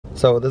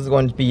So this is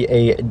going to be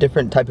a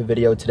different type of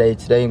video today.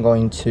 Today I'm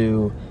going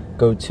to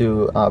go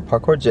to a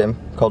parkour gym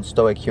called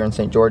Stoic here in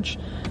St. George.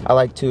 I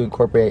like to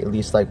incorporate at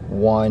least like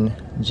one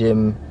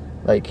gym,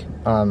 like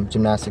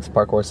gymnastics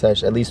parkour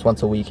session at least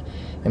once a week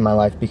in my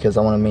life, because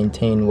I want to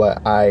maintain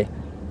what I,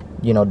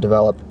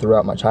 developed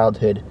throughout my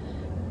childhood,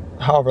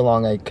 however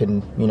long I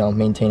can,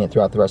 maintain it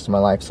throughout the rest of my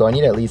life. So I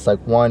need at least like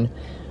one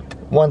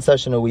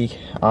session a week,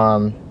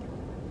 on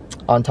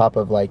top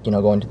of like,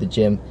 going to the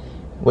gym,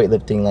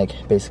 weightlifting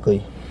like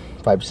basically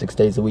 5 to 6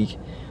 days a week.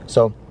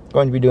 So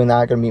going to be doing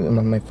that. I'm gonna meet with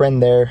my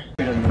friend there.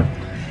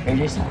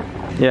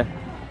 Yeah.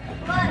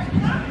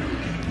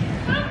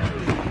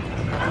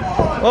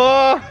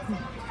 Oh!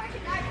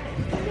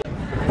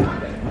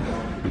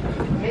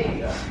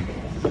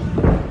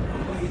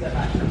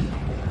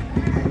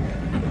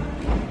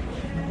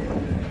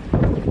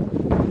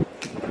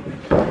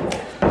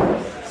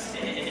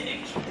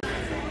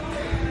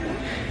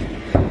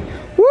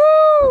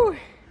 Woo!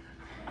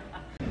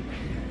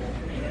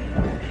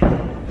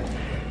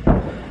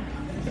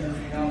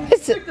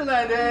 It's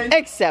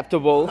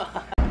acceptable.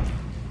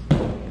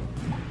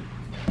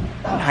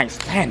 Nice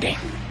landing.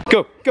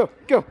 Go, go,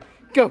 go,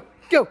 go,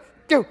 go,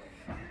 go.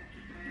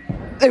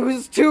 It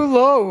was too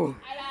low.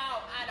 I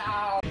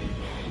know.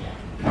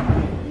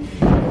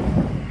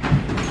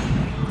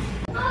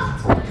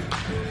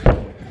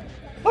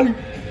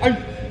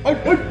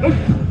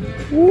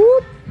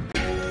 Whoop.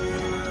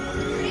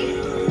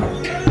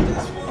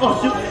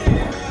 Oh, shoot.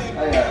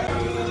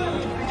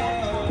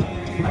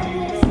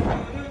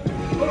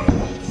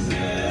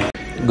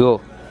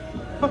 Go.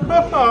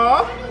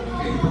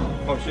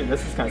 Oh shit,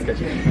 this is kind of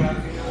sketchy.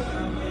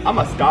 I'm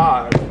a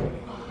star.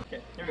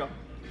 Okay, here we go.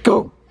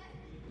 Go.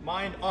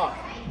 Mind off.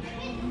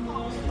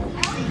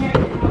 Okay,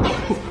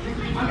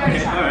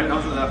 alright, that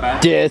wasn't that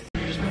bad. Death.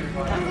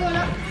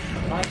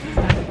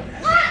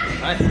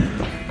 Nice. I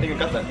think I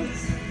got that.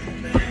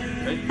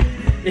 Ready?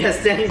 Yeah,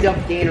 standing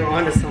up gainer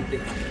onto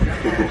something.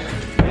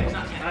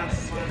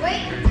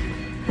 Wait.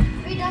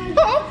 We done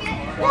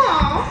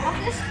off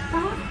this?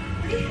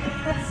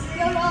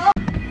 YOLO.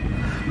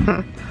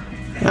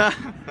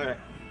 Alright.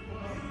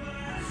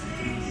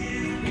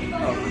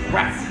 Oh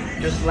crap.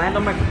 Just land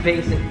on my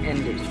face and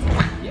end it.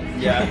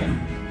 Yeah.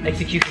 Okay.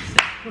 Execution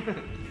style.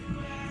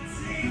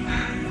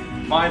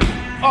 Mind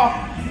off.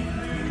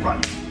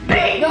 Run.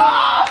 Bang! Oh!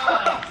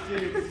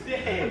 Dude,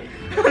 sick.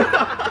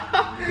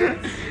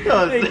 That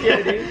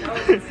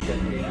was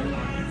sick.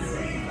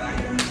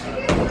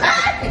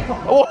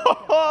 Whoa!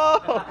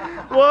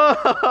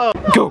 Whoa!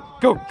 Go,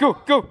 go, go,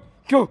 go,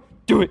 go!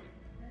 Do it!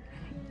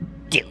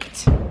 Do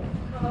it!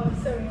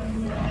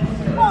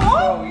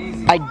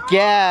 I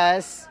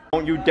guess.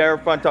 Don't you dare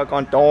front tuck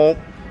on don't.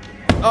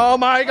 Oh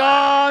my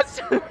gosh!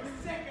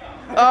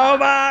 Oh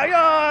my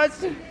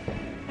gosh!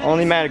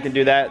 Only man can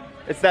do that.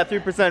 It's that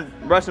 3%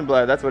 Russian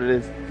blood, that's what it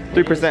is.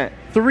 3%.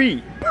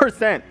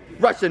 3%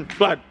 Russian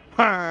blood.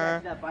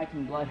 That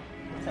Viking blood.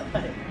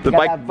 The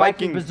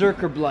Viking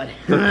berserker blood.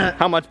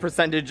 How much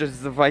percentage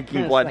is the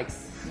Viking blood? Like,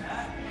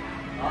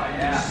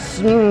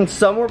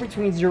 somewhere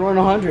between 0 and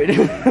 100.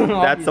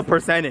 That's a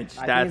percentage.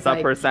 That's a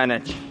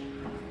percentage.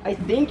 I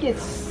think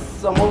it's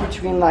somewhere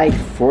between like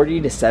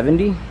 40 to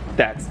 70.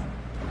 That's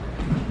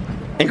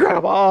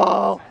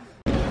incredible.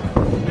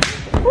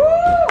 Woo!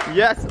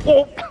 Yes.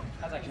 Oh.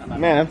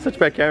 Man, I'm such a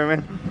bad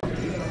cameraman.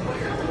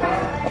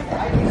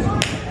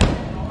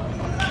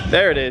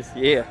 There it is.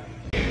 Yeah.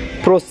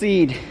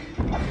 Proceed.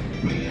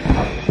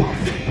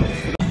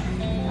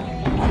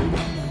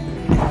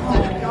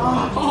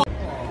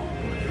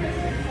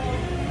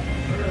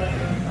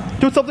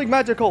 Do something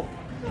magical.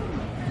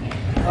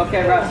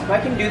 Okay, Russ, if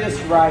I can do this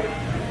right.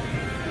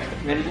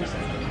 Ready to do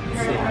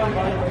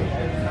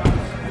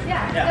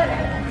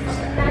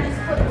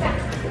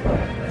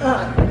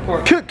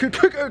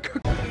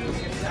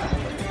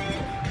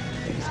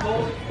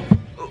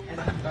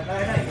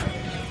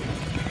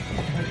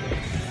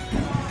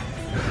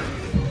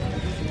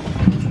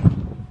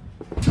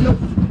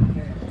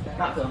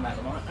Not feeling that at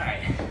the moment.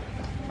 Alright.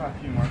 Try a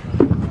few more.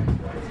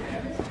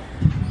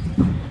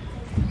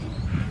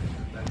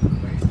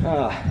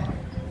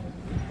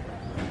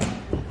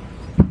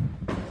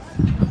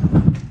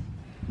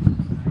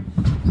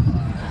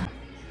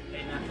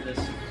 After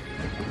this.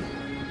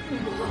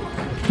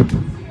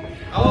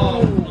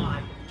 Oh my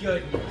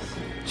goodness.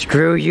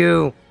 Screw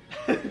you.